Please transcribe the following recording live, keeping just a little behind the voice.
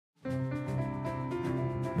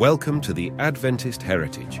Welcome to the Adventist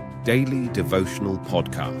Heritage Daily Devotional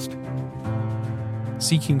Podcast.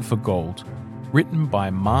 Seeking for Gold, written by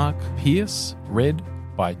Mark Pierce, read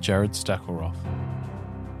by Jared Stackelroth.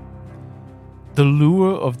 The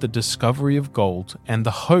lure of the discovery of gold and the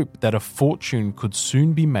hope that a fortune could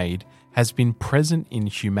soon be made has been present in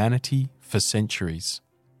humanity for centuries.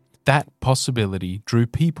 That possibility drew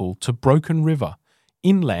people to Broken River,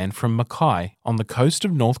 inland from Mackay on the coast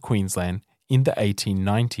of North Queensland in the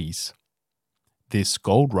 1890s. This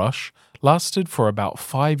gold rush lasted for about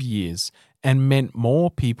 5 years and meant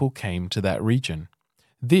more people came to that region.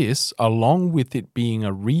 This, along with it being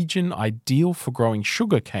a region ideal for growing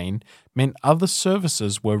sugarcane, meant other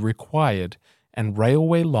services were required and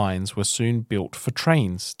railway lines were soon built for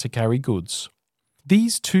trains to carry goods.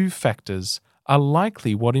 These two factors are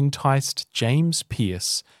likely what enticed James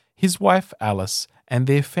Pierce, his wife Alice, and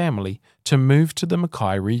their family to move to the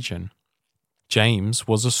Mackay region. James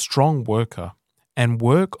was a strong worker, and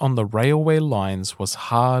work on the railway lines was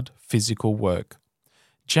hard physical work.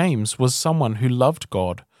 James was someone who loved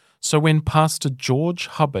God, so when Pastor George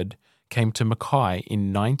Hubbard came to Mackay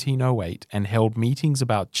in 1908 and held meetings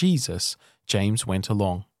about Jesus, James went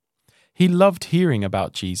along. He loved hearing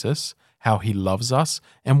about Jesus, how he loves us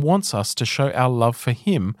and wants us to show our love for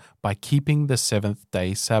him by keeping the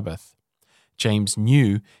seventh-day Sabbath. James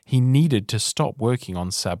knew he needed to stop working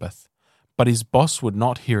on Sabbath, but his boss would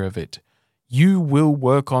not hear of it. "You will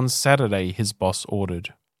work on Saturday," his boss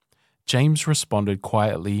ordered. James responded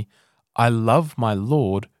quietly, "I love my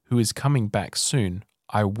Lord who is coming back soon.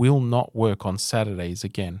 I will not work on Saturdays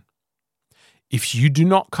again." "If you do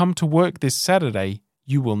not come to work this Saturday,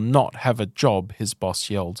 you will not have a job," his boss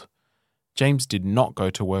yelled. James did not go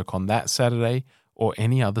to work on that Saturday or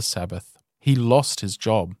any other Sabbath. He lost his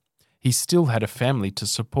job. He still had a family to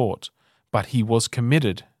support, but he was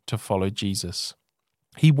committed to follow Jesus.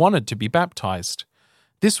 He wanted to be baptized.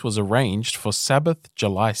 This was arranged for Sabbath,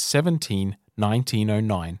 July 17,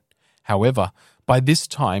 1909. However, by this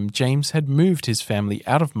time, James had moved his family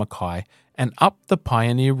out of Mackay and up the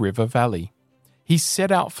Pioneer River Valley. He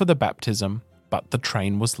set out for the baptism, but the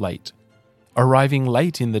train was late. Arriving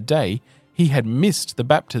late in the day, he had missed the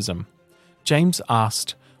baptism. James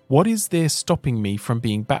asked, "What is there stopping me from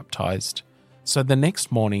being baptized?" So the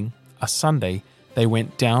next morning, a Sunday, they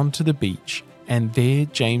went down to the beach, and there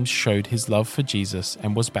James showed his love for Jesus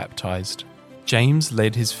and was baptized. James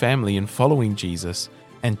led his family in following Jesus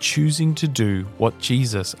and choosing to do what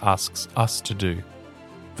Jesus asks us to do.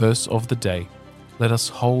 Verse of the day: let us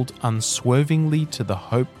hold unswervingly to the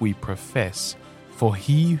hope we profess, for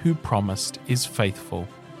he who promised is faithful.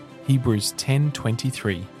 Hebrews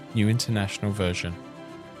 10:23, New International Version.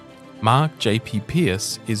 Mark J.P.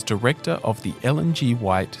 Pierce is director of the Ellen G.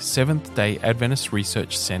 White Seventh-day Adventist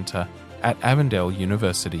Research Center at Avondale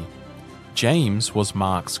University. James was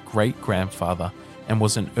Mark's great-grandfather and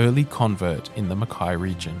was an early convert in the Mackay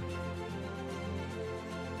region.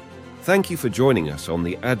 Thank you for joining us on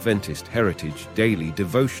the Adventist Heritage Daily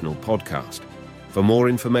Devotional Podcast. For more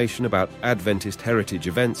information about Adventist Heritage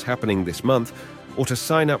events happening this month, or to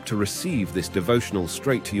sign up to receive this devotional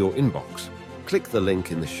straight to your inbox, click the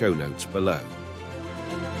link in the show notes below.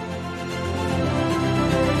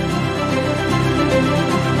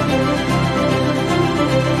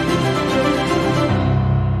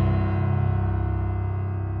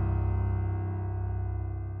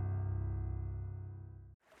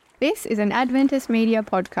 This is an Adventist Media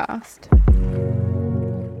podcast.